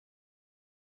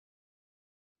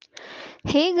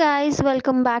Hey guys,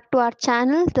 welcome back to our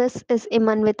channel. This is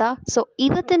ಇಮನ್ವಿತಾ. So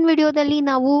ಇವತ್ತಿನ ವಿಡಿಯೋದಲ್ಲಿ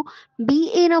ನಾವು B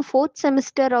ಎನ ಫೋರ್ತ್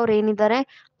ಸೆಮಿಸ್ಟರ್ ಅವ್ರು ಏನಿದ್ದಾರೆ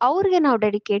ಅವ್ರಿಗೆ ನಾವು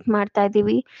ಡೆಡಿಕೇಟ್ ಮಾಡ್ತಾ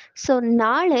ಇದ್ದೀವಿ. ಸೊ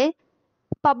ನಾಳೆ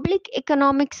ಪಬ್ಲಿಕ್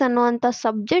ಎಕನಾಮಿಕ್ಸ್ ಅನ್ನುವಂಥ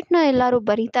ಸಬ್ಜೆಕ್ಟ್ನ ಎಲ್ಲರೂ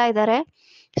ಬರಿತಾ ಇದ್ದಾರೆ.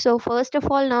 ಸೊ ಫಸ್ಟ್ ಆಫ್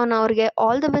ಆಲ್ ನಾನು ಅವ್ರಿಗೆ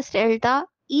ಆಲ್ ದ ಬೆಸ್ಟ್ ಹೇಳ್ತಾ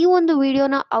ಈ ಒಂದು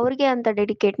ವಿಡಿಯೋನ ಅವ್ರಿಗೆ ಅಂತ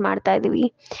ಡೆಡಿಕೇಟ್ ಮಾಡ್ತಾ ಇದ್ದೀವಿ.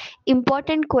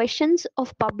 Important questions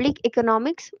of public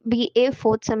economics B A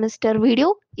fourth semester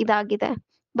video ಇದಾಗಿದೆ.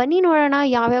 ಬನ್ನಿ ನೋಡೋಣ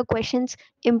ಯಾವ್ಯಾವ ಕ್ವೆಶನ್ಸ್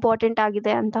ಇಂಪಾರ್ಟೆಂಟ್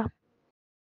ಆಗಿದೆ ಅಂತ.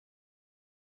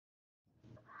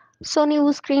 ಸೊ ನೀವು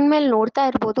ಸ್ಕ್ರೀನ್ ಮೇಲೆ ನೋಡ್ತಾ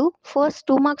ಇರ್ಬೋದು. ಫಸ್ಟ್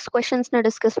 2 ಮಾರ್ಕ್ಸ್ ಕ್ವೆಶನ್ಸ್ನ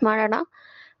ಡಿಸ್ಕಸ್ ಮಾಡೋಣ.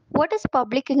 What is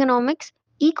public economics?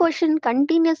 ಈ ಕ್ವೆಶನ್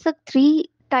ಕಂಟಿನ್ಯೂಸ್ ಆಗಿ 3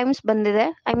 ಟೈಮ್ಸ್ ಬಂದಿದೆ.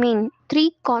 ಐ ಮೀನ್ 3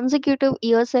 ಕಾನ್ಸಿಕ್ಯೂಟಿವ್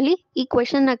ಇಯರ್ಸ್ ಅಲ್ಲಿ ಈ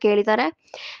ಕ್ವೆಶನ್ನ ಕೇಳಿದ್ದಾರೆ.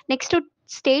 Next,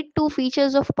 state 2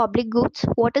 features of public goods.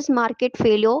 What is market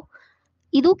failure?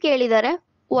 ಇದು ಕೇಳಿದ್ದಾರೆ.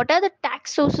 What are the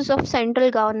tax sources of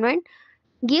central government?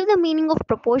 Give the meaning of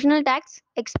proportional tax.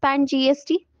 Expand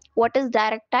GST. What is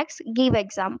direct tax? Give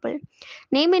example.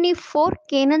 Name any 4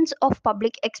 canons of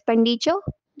public expenditure.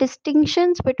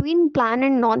 Distinctions between plan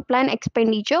and non-plan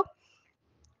expenditure.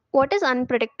 What is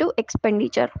unpredictable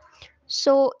expenditure?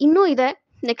 So ಇನ್ನೂ ಇದೆ,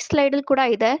 next ಸ್ಲೈಡಲ್ಲಿ ಕೂಡ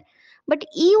ಇದೆ. But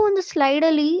ಈ ಒಂದು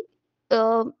ಸ್ಲೈಡಲ್ಲಿ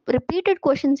repeated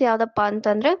questions ಯಾವುದಪ್ಪ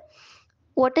ಅಂತಂದರೆ,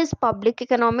 what is public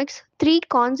economics? 3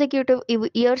 consecutive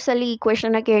ಇಯರ್ಸಲ್ಲಿ ಈ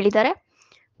ಕ್ವೆಶನ್ನ ಕೇಳಿದ್ದಾರೆ.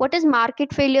 ವಾಟ್ ಈಸ್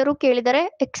ಮಾರ್ಕೆಟ್ ಫೇಲ್ಯೂರು ಕೇಳಿದ್ದಾರೆ.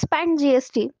 Expand G S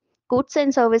T, goods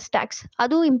and service tax,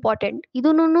 ಅದು ಇಂಪಾರ್ಟೆಂಟ್.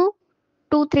 ಇದೂ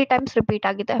 2-3 ಟೈಮ್ಸ್ ರಿಪೀಟ್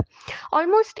ಆಗಿದೆ.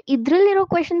 ಆಲ್ಮೋಸ್ಟ್ ಇದರಲ್ಲಿರೋ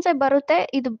ಕ್ವೆಶನ್ಸೇ ಬರುತ್ತೆ.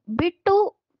 ಇದು ಬಿಟ್ಟು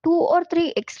 2 or 3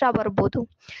 ಎಕ್ಸ್ಟ್ರಾ ಬರ್ಬೋದು.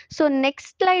 ಸೊ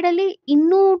ನೆಕ್ಸ್ಟ್ ಸ್ಲೈಡಲ್ಲಿ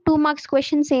ಇನ್ನೂ 2 ಮಾರ್ಕ್ಸ್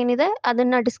ಕ್ವೆಶನ್ಸ್ ಏನಿದೆ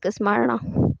ಅದನ್ನು ಡಿಸ್ಕಸ್ ಮಾಡೋಣ.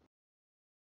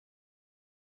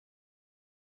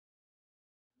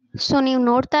 ಸೊ ನೀವು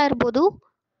ನೋಡ್ತಾ ಇರ್ಬೋದು,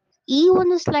 ಈ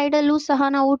ಒಂದು ಸ್ಲೈಡಲ್ಲೂ ಸಹ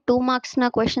ನಾವು 2 ಮಾರ್ಕ್ಸ್ನ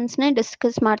ಕ್ವೆಶನ್ಸ್ನೇ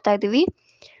ಡಿಸ್ಕಸ್ ಮಾಡ್ತಾ ಇದ್ದೀವಿ.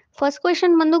 ಫಸ್ಟ್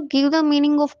ಕ್ವೆಶನ್ ಬಂದು, give the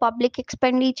meaning of public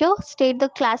expenditure, state the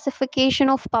classification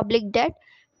of public debt,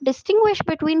 distinguish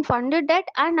between funded debt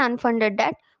and ಅನ್ಫಂಡೆಡ್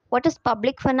debt, what is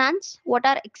public finance, what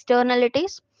are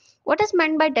ಎಕ್ಸ್ಟರ್ನಲಿಟೀಸ್, what is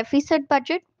meant by deficit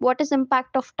budget, what is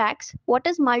impact of tax, what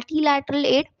is multilateral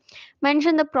aid,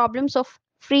 mention the problems of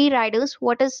free riders,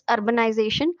 what is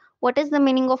urbanization, what is the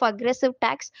meaning of aggressive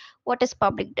tax, what is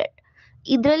public debt.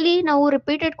 ಇದರಲ್ಲಿ ನಾವು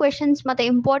repeated questions ಮತ್ತು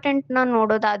ಇಂಪಾರ್ಟೆಂಟ್ನ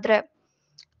ನೋಡೋದಾದರೆ,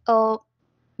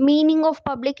 meaning of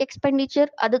public expenditure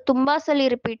ಅದು ತುಂಬ ಸಲ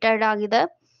repeated ಆಗಿದೆ.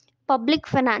 Public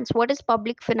finance, what is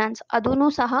public finance, ಅದೂ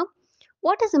ಸಹ.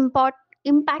 What is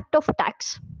impact of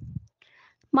tax,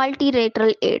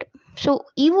 ಮಲ್ಟಿಲೇಟ್ರಲ್ aid. So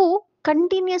ಇವು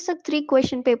ಕಂಟಿನ್ಯೂಸ್ ಆಗಿ 3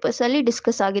 ಕ್ವೆಶನ್ ಪೇಪರ್ಸಲ್ಲಿ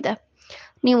ಡಿಸ್ಕಸ್ ಆಗಿದೆ.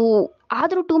 ನೀವು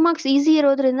ಆದರೂ 2 ಮಾರ್ಕ್ಸ್ ಈಸಿ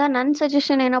ಇರೋದ್ರಿಂದ ನನ್ನ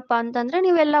ಸಜೆಷನ್ ಏನಪ್ಪ ಅಂತಂದರೆ,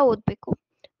 ನೀವೆಲ್ಲ ಓದಬೇಕು.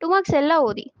 2 ಮಾರ್ಕ್ಸ್ ಎಲ್ಲ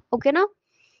ಓದಿ, ಓಕೆನಾ?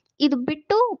 ಇದು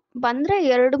ಬಿಟ್ಟು ಬಂದರೆ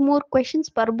 2-3 ಕ್ವೆಶನ್ಸ್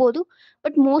ಬರ್ಬೋದು,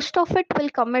 but most of it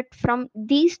will come it from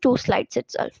these 2 slides it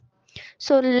self.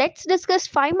 So let's discuss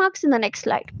 5 marks in the next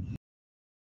slide.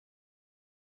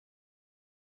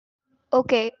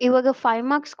 Okay, ಇವಾಗ 5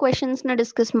 ಮಾರ್ಕ್ಸ್ ಕ್ವೆಶನ್ಸ್ನ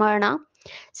ಡಿಸ್ಕಸ್ ಮಾಡೋಣ.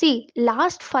 ಸಿ,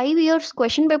 ಲಾಸ್ಟ್ 5 ಇಯರ್ಸ್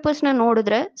ಕ್ವೆಶನ್ ಪೇಪರ್ಸ್ನ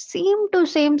ನೋಡಿದ್ರೆ ಸೇಮ್ ಟು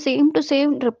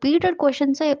ಸೇಮ್ ರಿಪೀಟೆಡ್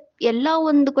ಕ್ವೆಶನ್ಸೇ ಎಲ್ಲ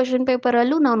ಒಂದು question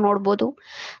ಪೇಪರಲ್ಲೂ ನಾವು ನೋಡ್ಬೋದು.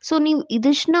 So ನೀವು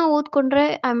ಇದಿಷ್ಟನ್ನ ಓದ್ಕೊಂಡ್ರೆ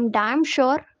I am dam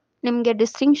sure ನಿಮಗೆ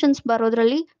distinctions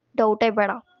ಬರೋದ್ರಲ್ಲಿ ಡೌಟೇ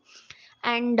ಬೇಡ.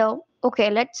 And okay,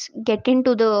 let's get in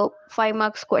to the 5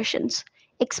 marks questions.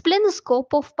 Explain the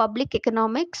scope of public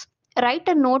economics. Write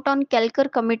a note on ಕೆಲ್ಕರ್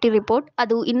committee report.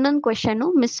 ಅದು ಇನ್ನೊಂದು question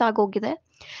miss ಆಗೋಗಿದೆ.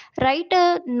 Write a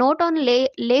note on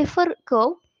Laffer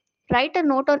curve. Write a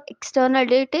note on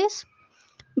externalities.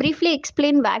 Briefly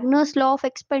explain Wagner's law of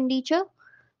expenditure.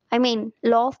 I mean,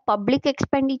 law of public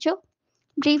expenditure.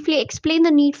 Briefly explain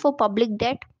the need for public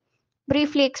debt.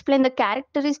 Briefly explain the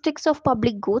characteristics of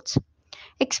public goods.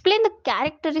 Explain the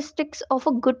characteristics of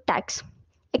a good tax.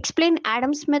 Explain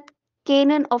Adam Smith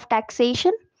canon of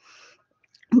taxation.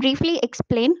 Briefly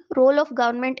explain role of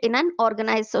government in an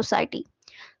organized society.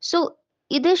 So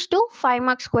ಇದಿಷ್ಟು 5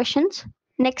 marks questions.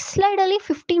 Next ಸ್ಲೈಡಲ್ಲಿ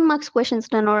 15 marks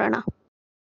ಕ್ವೆಶನ್ಸ್ನ ನೋಡೋಣ.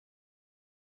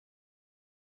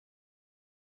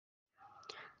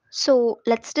 So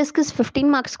let's discuss 15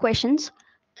 marks questions.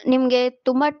 ನಿಮಗೆ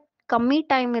ತುಂಬ ಕಮ್ಮಿ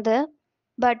time ಇದೆ,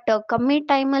 but ಕಮ್ಮಿ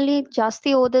ಟೈಮಲ್ಲಿ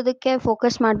ಜಾಸ್ತಿ ಓದೋದಕ್ಕೆ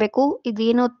ಫೋಕಸ್ ಮಾಡಬೇಕು.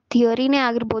 ಇದೇನೋ ಥಿಯರಿನೇ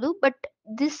ಆಗಿರ್ಬೋದು, but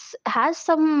this has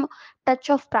some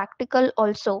touch of practical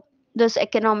also, this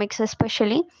economics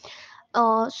especially.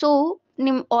 So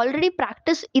ನಿಮ್ಮ ಆಲ್ರೆಡಿ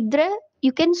ಪ್ರಾಕ್ಟೀಸ್ ಇದ್ದರೆ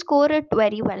you can score it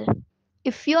very well.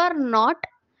 If you are not,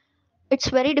 it's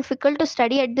very difficult to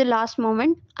study at the last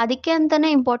moment. ಅದಕ್ಕೆ ಅಂತಲೇ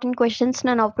important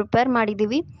ಕ್ವೆಶನ್ಸ್ನ ನಾವು prepare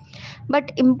ಮಾಡಿದ್ದೀವಿ. But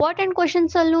important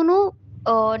ಕ್ವೆಶನ್ಸಲ್ಲೂ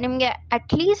ನಿಮಗೆ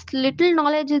at least little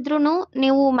knowledge ಇದ್ರೂ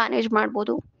ನೀವು manage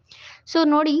ಮಾಡ್ಬೋದು. ಸೊ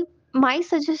ನೋಡಿ, my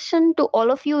suggestion to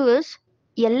all of you is,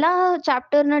 ಎಲ್ಲ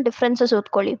ಚಾಪ್ಟರ್ನ ಡಿಫ್ರೆನ್ಸಸ್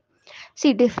ಓದ್ಕೊಳ್ಳಿ. ಸಿ,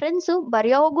 ಡಿಫ್ರೆನ್ಸು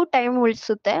ಬರೆಯೋವಾಗೂ ಟೈಮ್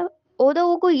ಉಳಿಸುತ್ತೆ,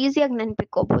 ಓದೋವಾಗೂ ಈಸಿಯಾಗಿ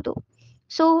ನೆನ್ಪಿಟ್ಕೋಬೋದು.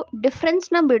 ಸೊ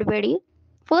ಡಿಫ್ರೆನ್ಸ್ನ ಬಿಡಬೇಡಿ.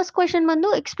 ಫಸ್ಟ್ ಕ್ವೆಶನ್ ಬಂದು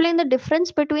explain the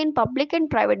difference between public and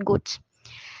private goods.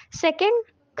 Second,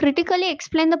 critically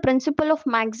explain the principle of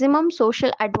maximum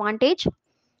social advantage.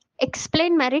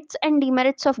 Explain merits and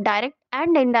demerits of direct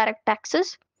and indirect taxes.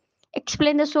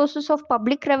 Explain the sources of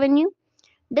public revenue.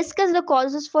 Discuss the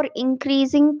causes for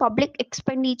increasing public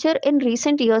expenditure in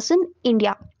recent years in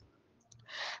India.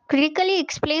 Critically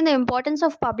explain the importance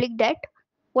of public debt.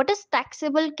 What is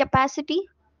taxable capacity?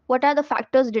 What are the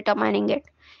factors determining it?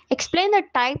 Explain the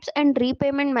types and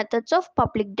repayment methods of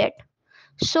public debt.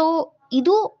 So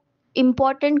ಇದು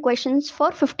important questions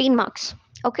for 15 marks.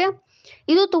 Okay,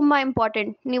 ಇದು ತುಂಬ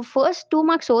important. ನೀವು first 2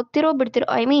 marks ಓದ್ತಿರೋ ಬಿಡ್ತಿರೋ,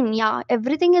 I mean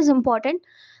everything is important,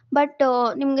 but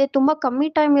ನಿಮಗೆ ತುಂಬ ಕಮ್ಮಿ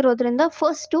time ಇರೋದ್ರಿಂದ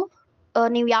first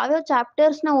ನೀವು ಯಾವ್ಯಾವ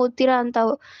ಚಾಪ್ಟರ್ಸ್ನ ಓದ್ತೀರಾ ಅಂತ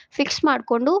ಫಿಕ್ಸ್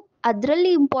ಮಾಡಿಕೊಂಡು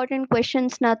ಅದರಲ್ಲಿ ಇಂಪಾರ್ಟೆಂಟ್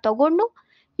ಕ್ವೆಶನ್ಸ್ನ ತಗೊಂಡು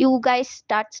you guys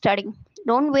start studying.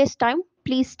 Don't waste time,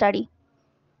 please study.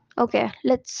 Okay,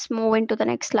 let's move in to the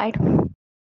next slide.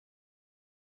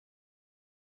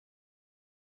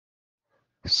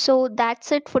 So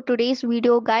that's it for today's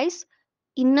video guys.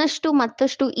 ಇನ್ನಷ್ಟು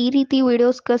ಮತ್ತಷ್ಟು ಈ ರೀತಿ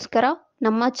ವಿಡಿಯೋಸ್ಗೋಸ್ಕರ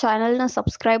ನಮ್ಮ ಚಾನಲ್ನ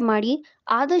ಸಬ್ಸ್ಕ್ರೈಬ್ ಮಾಡಿ.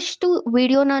 ಆದಷ್ಟು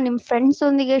ವಿಡಿಯೋನ ನಿಮ್ಮ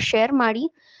ಫ್ರೆಂಡ್ಸೊಂದಿಗೆ ಶೇರ್ ಮಾಡಿ,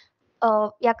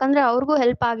 ಯಾಕಂದರೆ ಅವ್ರಿಗೂ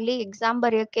ಹೆಲ್ಪ್ ಆಗಲಿ ಎಕ್ಸಾಮ್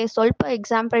ಬರೆಯೋಕ್ಕೆ. ಸ್ವಲ್ಪ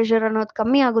ಎಕ್ಸಾಮ್ ಪ್ರೆಷರ್ ಅನ್ನೋದು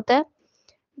ಕಮ್ಮಿ ಆಗುತ್ತೆ.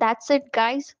 That's it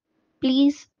guys.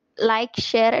 Please like,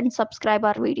 share and subscribe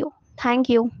hour video. Thank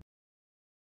you.